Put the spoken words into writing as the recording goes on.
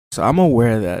So I'm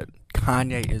aware that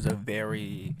Kanye is a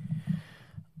very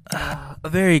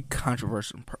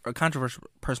controversial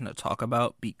person to talk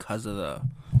about because of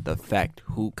the fact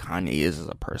who Kanye is as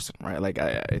a person, right? Like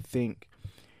I think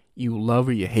you love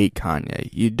or you hate Kanye.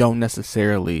 You don't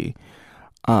necessarily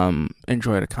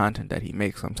enjoy the content that he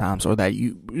makes sometimes, or that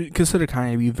you consider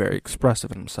Kanye to be very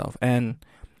expressive in himself. And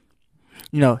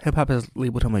hip hop has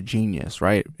labeled him a genius,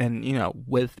 right? And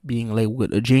with being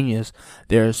labeled a genius,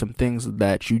 there are some things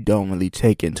that you don't really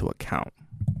take into account.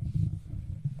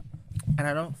 And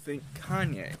I don't think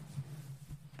Kanye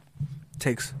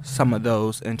takes some of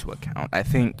those into account. I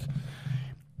think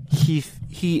he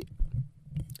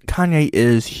Kanye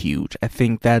is huge. I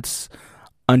think that's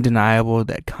undeniable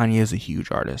that Kanye is a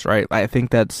huge artist, right? I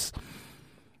think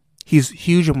he's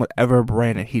huge in whatever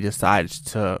brand that he decides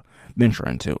to venture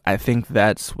into. I think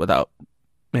that's without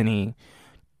any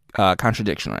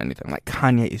contradiction or anything. Like,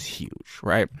 Kanye is huge,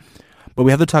 right? But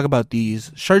we have to talk about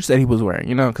these shirts that he was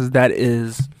wearing, because that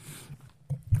is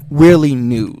weirdly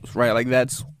news, right? Like,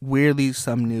 that's weirdly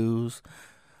some news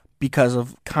because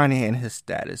of Kanye and his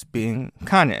status being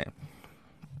Kanye.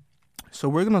 So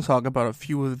we're going to talk about a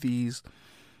few of these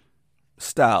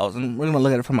styles, and we're going to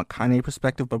look at it from a Kanye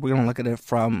perspective, but we're going to look at it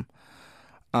from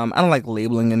I don't like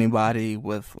labeling anybody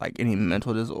with like any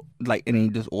any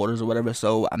disorders or whatever,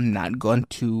 so I'm not going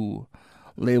to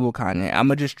label Kanye. I'm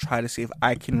gonna just try to see if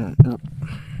I can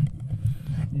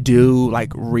do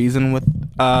like reason with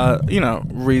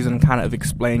reason, kind of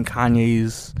explain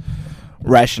Kanye's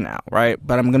rationale, right?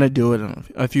 But I'm gonna do it in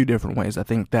a few different ways. I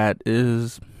think that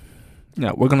is,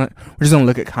 we're just gonna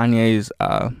look at Kanye's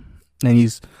and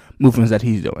these movements that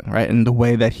he's doing, right, and the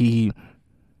way that he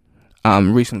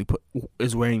recently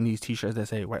is wearing these t-shirts that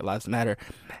say White Lives Matter,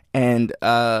 and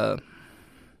I'm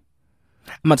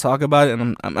gonna talk about it,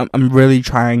 and I'm really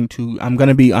trying to. I'm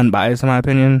gonna be unbiased in my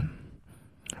opinion,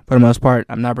 for the most part.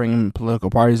 I'm not bringing political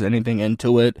parties or anything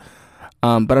into it,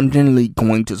 but I'm generally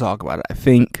going to talk about it.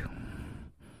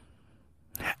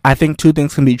 I think two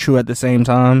things can be true at the same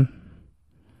time,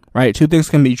 right? Two things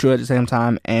can be true at the same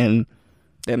time, and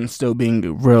them still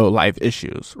being real life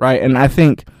issues, right? And I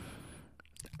think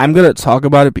I'm gonna talk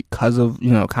about it because of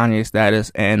Kanye's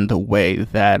status and the way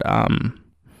that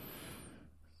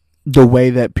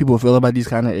people feel about these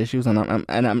kind of issues, and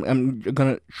I'm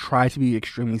gonna try to be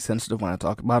extremely sensitive when I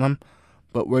talk about them.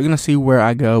 But we're gonna see where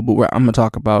I go. But I'm gonna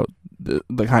talk about the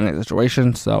kind of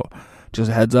situation. So just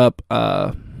a heads up.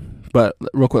 But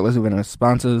real quick, let's do any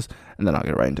sponsors, and then I'll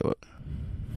get right into it.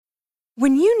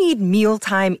 When you need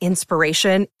mealtime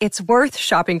inspiration, it's worth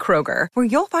shopping Kroger, where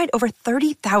you'll find over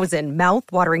 30,000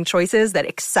 mouth-watering choices that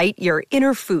excite your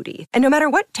inner foodie. And no matter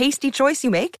what tasty choice you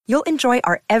make, you'll enjoy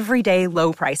our everyday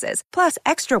low prices, plus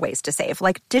extra ways to save,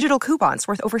 like digital coupons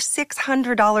worth over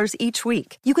 $600 each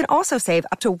week. You can also save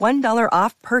up to $1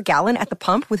 off per gallon at the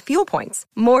pump with fuel points.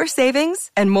 More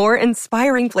savings and more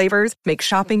inspiring flavors make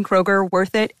shopping Kroger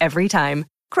worth it every time.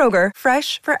 Kroger,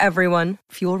 fresh for everyone.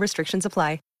 Fuel restrictions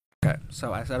apply. Okay,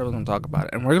 so I said I was going to talk about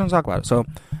it, and we're going to talk about it. So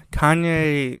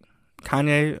Kanye,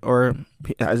 or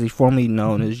as he's formerly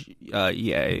known as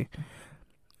Ye,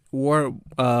 wore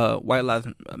White Lives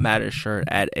Matter shirt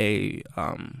at a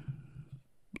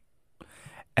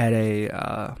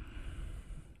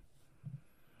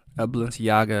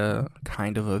Balenciaga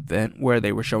kind of event where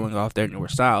they were showing off their newer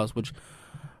styles, which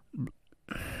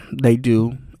they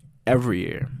do every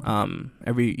year, or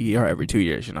every 2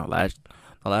 years.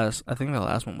 I think the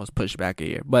last one was pushed back a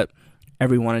year, but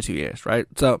every 1 or 2 years, right?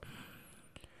 So,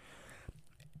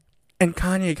 and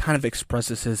Kanye kind of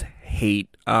expresses his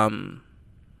hate,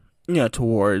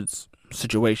 towards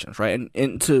situations, right?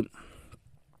 And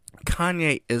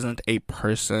Kanye isn't a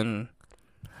person,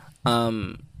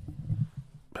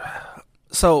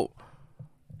 so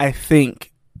I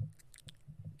think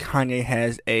Kanye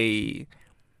has a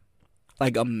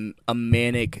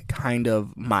manic kind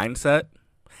of mindset.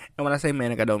 And when I say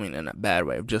manic, I don't mean in a bad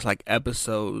way. Just like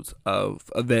episodes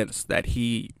of events that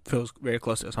he feels very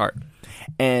close to his heart.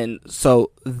 And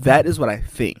so that is what I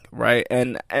think, right?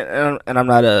 And I'm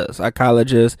not a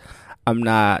psychologist. I'm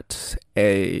not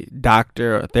a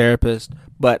doctor or a therapist.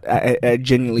 But I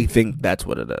genuinely think that's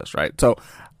what it is, right? So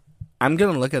I'm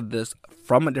going to look at this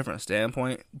from a different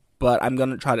standpoint, but I'm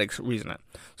going to try to reason it.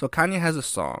 So Kanye has a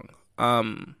song.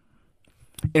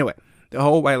 Anyway. The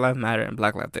whole White Lives Matter and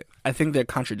Black Lives thing, I think they're a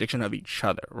contradiction of each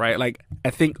other, right? Like, I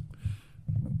think,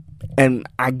 and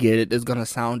I get it, it's going to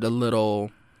sound a little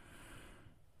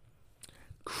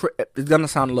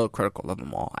critical of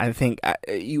them all. I think,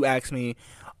 you ask me,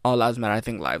 all lives matter. I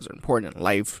think lives are important in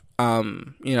life,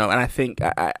 and I think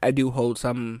I do hold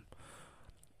some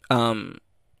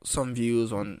some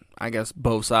views on, I guess,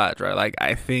 both sides, right? Like,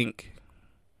 I think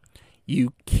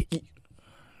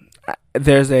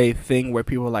there's a thing where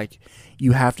people are like,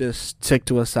 you have to stick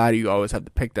to a side, or you always have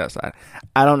to pick that side.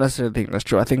 I don't necessarily think that's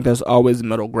true. I think there's always a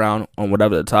middle ground on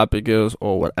whatever the topic is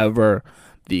or whatever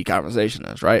the conversation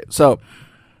is, right? So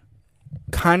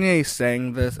Kanye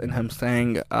saying this, and him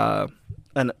saying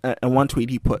in one tweet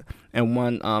he put, and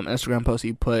one Instagram post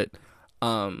he put,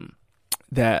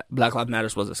 that Black Lives Matter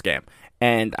was a scam.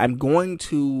 And I'm going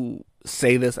to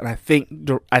say this, and I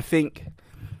think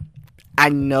I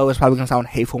know it's probably gonna sound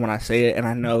hateful when I say it, and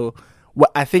I know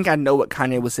what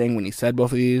Kanye was saying when he said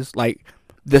both of these. Like,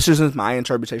 this is just my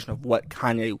interpretation of what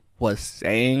Kanye was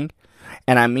saying,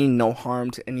 and I mean no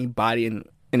harm to anybody in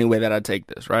any way that I take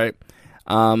this, right?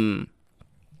 And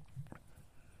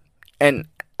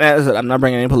as I said, I'm not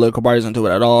bringing any political parties into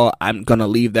it at all. I'm gonna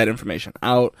leave that information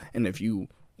out, and if you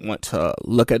want to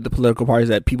look at the political parties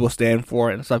that people stand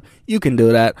for and stuff, you can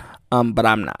do that, but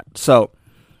I'm not. So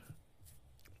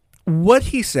what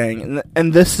he's saying,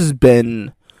 and this has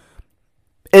been,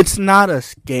 it's not a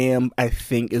scam, I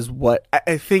think, is what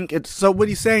I think it's. So what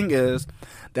he's saying is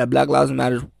that Black Lives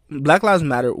Matter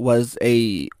was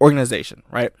a organization,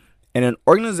 right? And an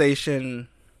organization's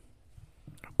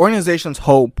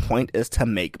whole point is to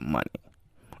make money.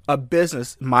 A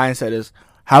business mindset is,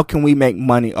 how can we make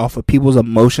money off of people's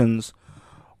emotions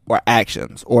or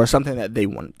actions or something that they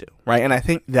want to do, right? And I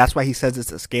think that's why he says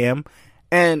it's a scam.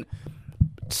 And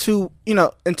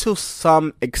until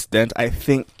some extent, I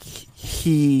think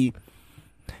his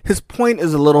point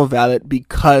is a little valid,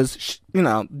 because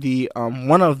the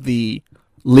one of the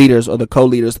leaders or the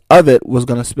co-leaders of it was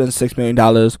going to spend $6 million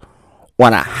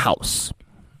on a house,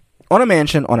 on a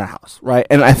mansion, on a house, right?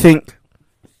 And I think,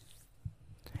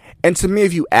 and to me,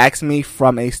 if you ask me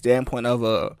from a standpoint of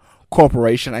a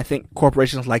corporation, I think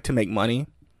corporations like to make money.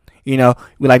 We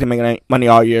like to make money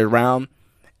all year round.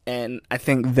 And I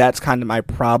think that's kind of my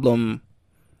problem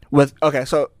with, okay,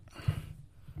 so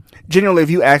generally, if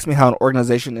you ask me how an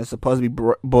organization is supposed to be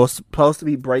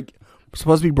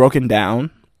broken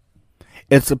down,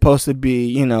 it's supposed to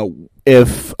be,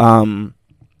 if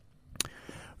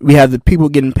we have the people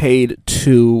getting paid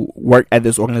to work at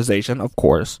this organization, of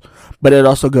course, but it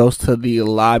also goes to the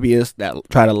lobbyists that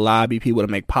try to lobby people to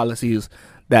make policies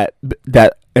that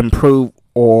improve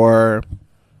or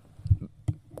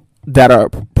that are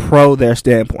pro their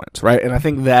standpoints, right? And I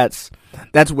think that's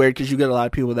weird, because you get a lot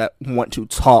of people that want to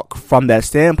talk from that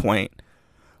standpoint,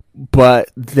 but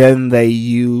then they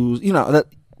use, that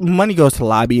money goes to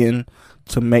lobbying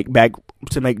to make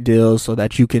deals so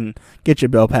that you can get your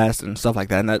bill passed and stuff like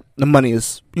that, and that the money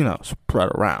is spread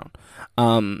around.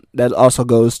 That also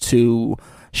goes to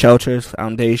shelters,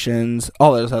 foundations,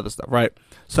 all this other stuff, right?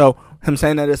 So him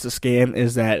saying that it's a scam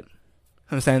is that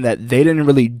I'm saying that they didn't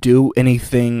really do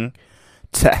anything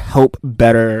to help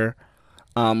better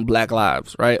Black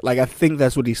lives, right? Like, I think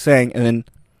that's what he's saying, and then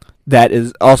that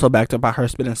is also backed up by her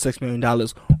spending $6 million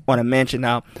on a mansion.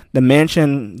 Now, the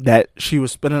mansion that she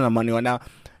was spending the money on, now,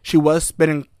 she was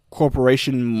spending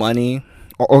corporation money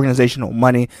or organizational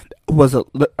money, was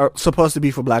supposed to be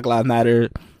for Black Lives Matter.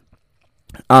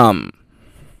 Black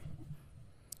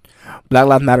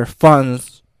Lives Matter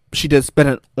funds. She did spend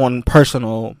it on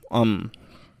personal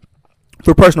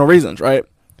for personal reasons, right?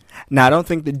 Now, I don't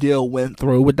think the deal went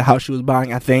through with the house she was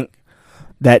buying. I think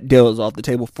that deal is off the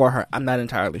table for her. I'm not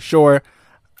entirely sure.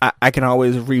 I can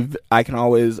always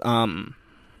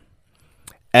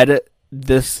edit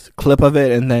this clip of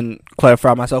it and then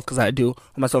clarify myself, because I do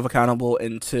hold myself accountable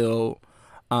until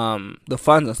the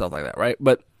funds and stuff like that, right?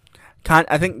 But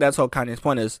I think that's all Kanye's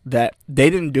point is, that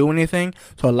they didn't do anything.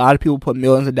 So a lot of people put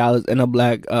millions of dollars in a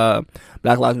Black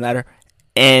Lives Matter,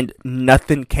 and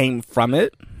nothing came from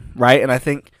it, right? And I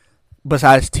think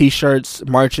besides T-shirts,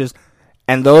 marches,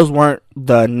 and those weren't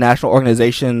the national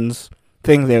organizations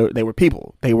thing. They were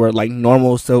people. They were like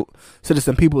normal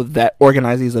citizen people that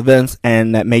organize these events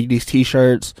and that make these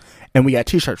T-shirts, and we got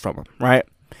T-shirts from them, right?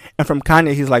 And from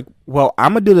Kanye, he's like, well,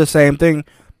 I'm gonna do the same thing,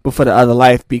 but for the other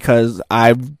life, because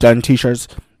I've done T-shirts.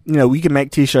 We can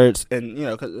make T-shirts, and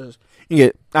because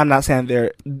I'm not saying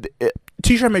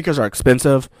T-shirt makers are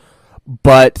expensive,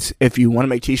 but if you want to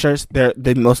make T-shirts, they're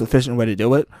the most efficient way to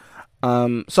do it.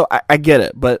 So I get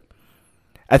it, but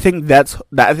I think that's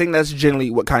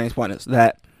generally what Kanye's point is,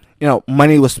 that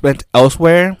money was spent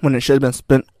elsewhere when it should have been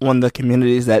spent on the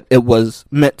communities that it was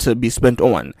meant to be spent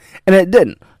on, and it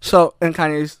didn't. So, and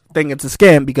Kanye's think it's a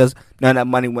scam because none of that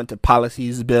money went to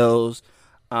policies, bills,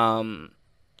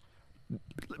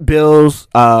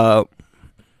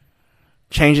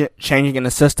 changing in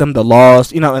the system, the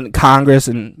laws, in Congress,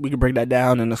 and we can break that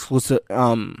down in exclusive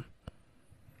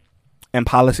and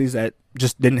policies that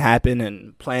just didn't happen,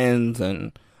 and plans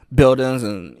and buildings,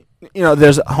 and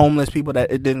there's homeless people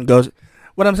that it didn't go.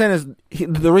 What I'm saying is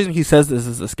the reason he says this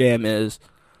is a scam is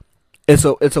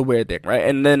it's a weird thing, right?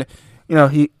 And then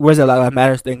he wears that Black Lives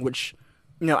Matters thing, which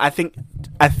I think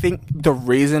the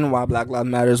reason why Black Lives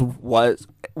Matters was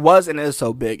and is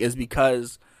so big is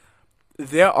because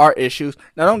there are issues.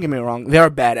 Now, don't get me wrong. There are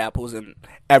bad apples in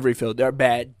every field. There are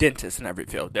bad dentists in every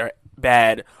field. There are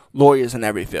bad lawyers in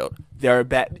every field. There are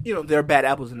bad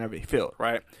apples in every field,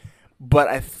 right? But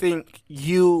I think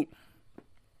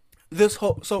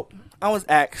so I was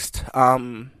asked a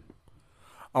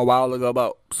while ago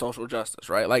about social justice,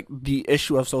 right? Like the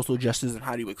issue of social justice and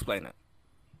how do you explain it,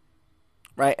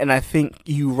 right? And I think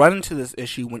you run into this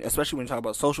issue especially when you talk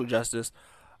about social justice,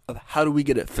 of how do we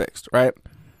get it fixed, right?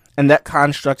 And that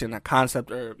construct and that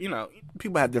concept, or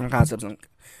people have different concepts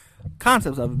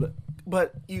of it,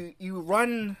 but you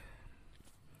run.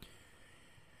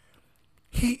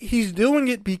 He's doing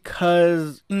it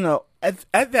because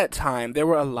at that time there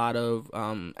were a lot of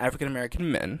African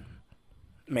American men,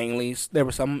 mainly. There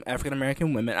were some African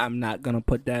American women. I'm not gonna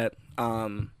put that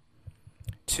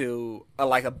to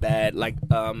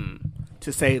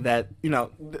to say that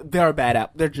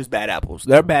they're just bad apples.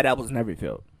 There are bad apples in every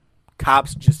field.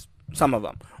 Cops, just some of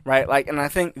them, right? And I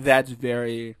think that's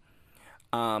very.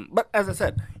 But as I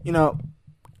said,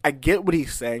 I get what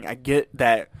he's saying. I get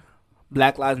that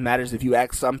Black Lives Matters. If you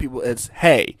ask some people, it's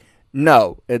hey,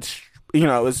 no, it's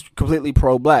it's completely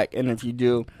pro-black, and if you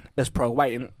do, it's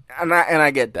pro-white, and I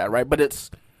get that, right? But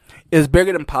it's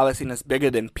bigger than policy and it's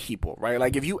bigger than people, right?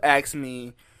 Like if you ask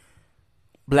me,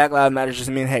 Black Lives Matter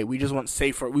just mean hey, we want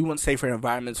safer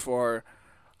environments for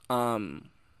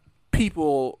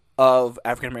people of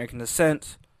African American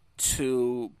descent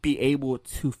to be able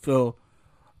to feel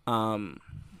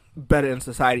better in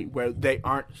society, where they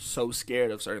aren't so scared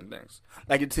of certain things,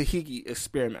 like the Tuskegee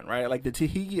experiment, right? Like the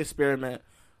Tuskegee experiment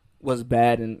was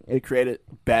bad and it created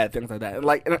bad things like that,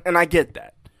 and I get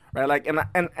that, right? Like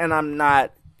and I'm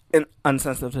not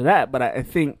unsensitive to that, but I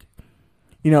think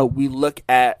we look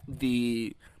at on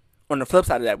the flip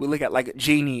side of that, we look at like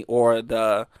Genie or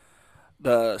the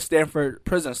Stanford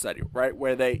prison study, right?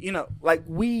 Where they,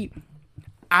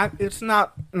 it's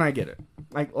not, and I get it.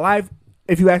 Like life,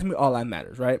 if you ask me, all life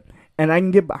matters, right? And I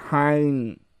can get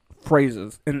behind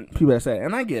phrases and people that say it,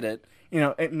 and I get it.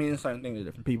 It means certain things to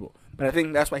different people. But I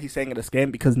think that's why he's saying it's a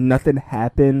scam, because nothing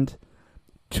happened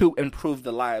to improve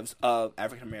the lives of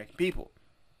African American people,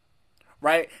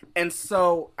 right? And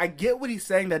so I get what he's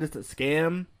saying, that it's a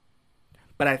scam,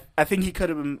 but I think he could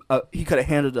have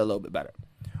handled it a little bit better.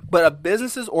 But a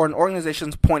business's or an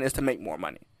organization's point is to make more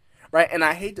money, right? And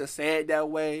I hate to say it that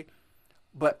way,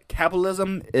 but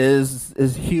capitalism is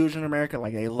huge in America.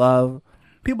 Like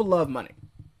people love money.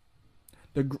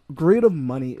 The greed of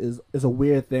money is a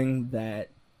weird thing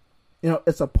that,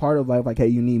 it's a part of life. Like, hey,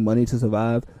 you need money to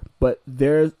survive, but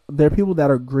there are people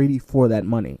that are greedy for that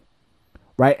money,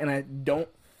 right? And I don't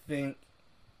think,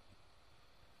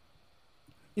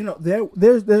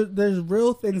 there's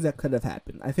real things that could have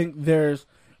happened. I think there's.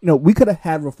 We could have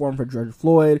had reform for George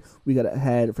Floyd. We could have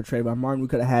had it for Trayvon Martin. We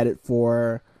could have had it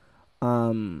for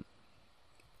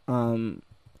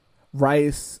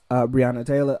Rice, Breonna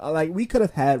Taylor. Like, we could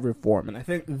have had reform, and I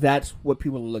think that's what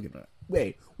people are looking at.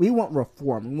 Wait, we want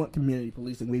reform. We want community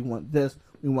policing. We want this.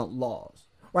 We want laws,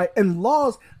 right? And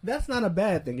laws, that's not a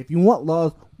bad thing. If you want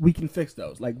laws, we can fix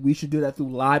those. Like, we should do that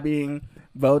through lobbying,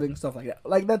 voting, stuff like that.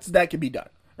 Like, that can be done,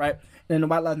 right? And the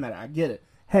White Lives Matter, I get it.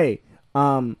 Hey,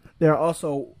 there are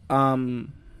also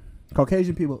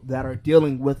Caucasian people that are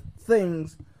dealing with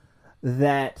things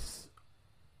that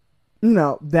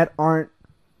that aren't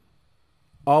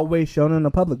always shown in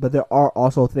the public, but there are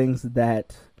also things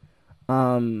that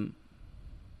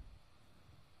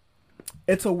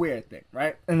it's a weird thing,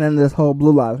 right? And then this whole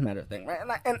Blue Lives Matter thing, right?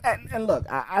 And look,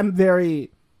 I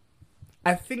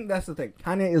think that's the thing.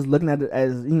 Kanye is looking at it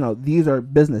as, these are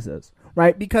businesses,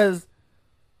 right? Because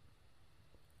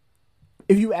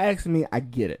if you ask me, I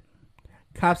get it.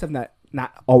 Cops have not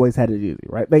always had it easy,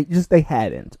 right? They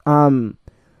hadn't. And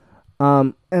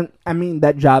I mean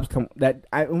that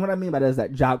what I mean by that is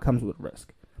that job comes with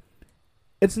risk.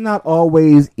 It's not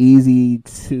always easy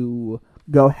to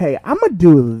go, hey, I'm gonna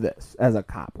do this as a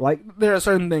cop. Like, there are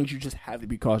certain things you just have to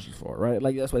be cautious for, right?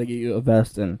 Like, that's why they give you a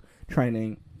vest and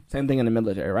training. Same thing in the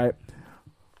military, right?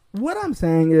 What I'm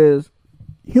saying is,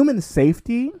 human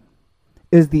safety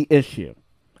is the issue.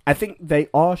 I think they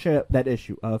all share that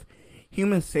issue of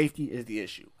human safety is the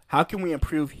issue. How can we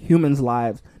improve humans'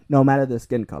 lives no matter their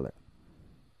skin color?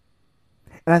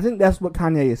 And I think that's what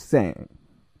Kanye is saying.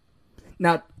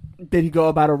 Now, Did he go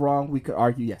about it wrong? We could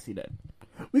argue yes, he did.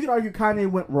 We could argue Kanye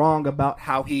went wrong about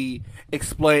how he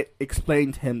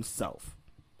explained himself,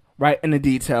 right, in the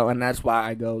detail, and that's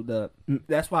why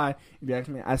that's why, if you ask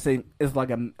me, I say it's like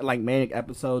manic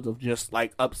episodes of just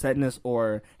like upsetness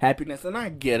or happiness, and I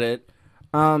get it.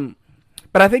 But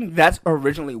I think that's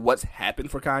originally what's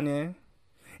happened for Kanye,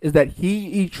 is that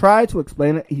he tried to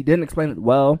explain it, he didn't explain it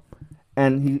well,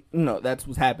 and that's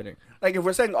what's happening. Like, if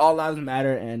we're saying all lives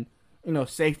matter and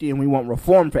safety, and we want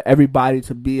reform for everybody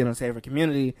to be in a safer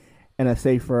community and a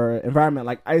safer environment,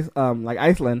 like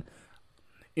Iceland,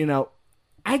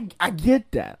 I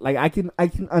get that. Like, I can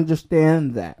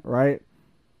understand that, right?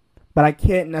 But I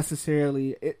can't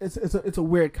necessarily. It's a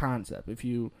weird concept. If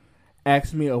you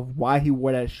ask me of why he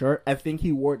wore that shirt, I think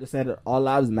he wore it to say that all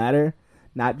lives matter,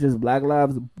 not just Black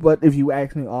lives. But if you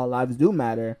ask me, all lives do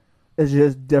matter. It's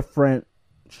just different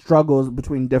struggles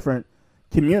between different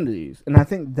communities, and I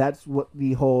think that's what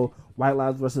the whole white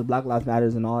lives versus Black lives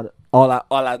matters and all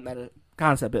lives matter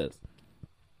concept is.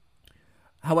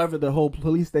 However, the whole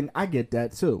police thing, I get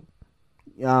that too.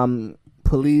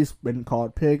 Police been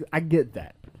called pigs, I get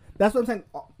that. That's what I'm saying.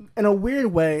 In a weird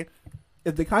way,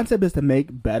 if the concept is to make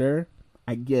better,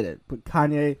 I get it. But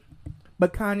Kanye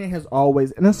has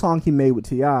always, in a song he made with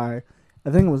T.I., I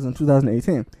think it was in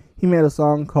 2018, he made a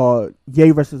song called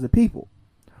 "Ye versus the People,"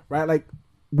 right? Like,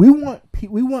 we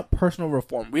want personal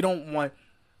reform. We don't want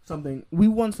something. We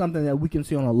want something that we can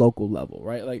see on a local level,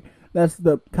 right? Like, that's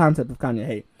the concept of Kanye.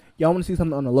 Hey, y'all want to see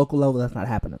something on a local level? That's not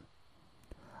happening.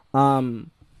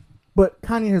 But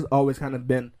Kanye has always kind of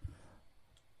been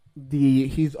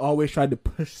he's always tried to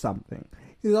push something.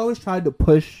 He's always tried to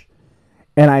push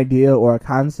an idea or a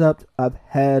concept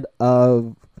ahead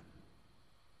of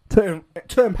to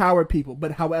empower people.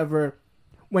 But however,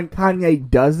 when Kanye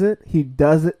does it, he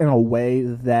does it in a way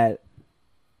that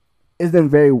isn't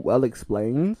very well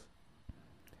explained.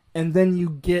 And then you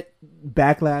get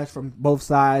backlash from both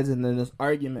sides, and then this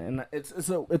argument, and it's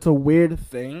a weird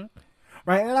thing,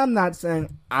 right? And I'm not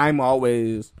saying I'm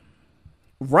always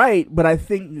right, but I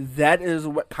think that is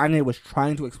what Kanye was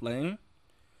trying to explain.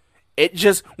 It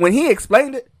just, when he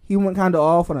explained it, he went kind of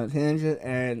off on a tangent,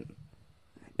 and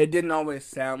it didn't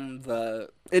always it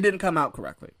didn't come out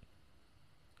correctly.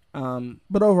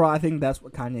 But overall, I think that's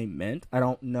what Kanye meant. I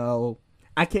don't know.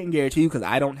 I can't guarantee you, because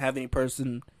I don't have any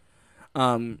person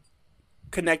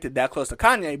connected that close to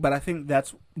Kanye, but I think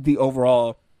that's the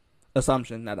overall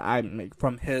assumption that I make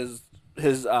from his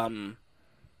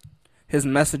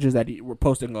messages that he were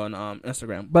posting on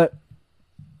Instagram. But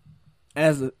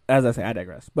as I say, I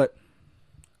digress. But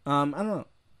I don't know.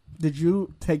 Do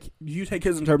you take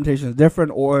his interpretation as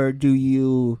different, or do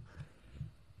you?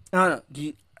 I don't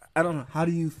know. I don't know. How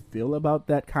do you feel about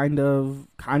that kind of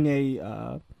Kanye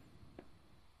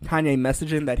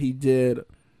messaging that he did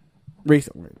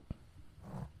recently?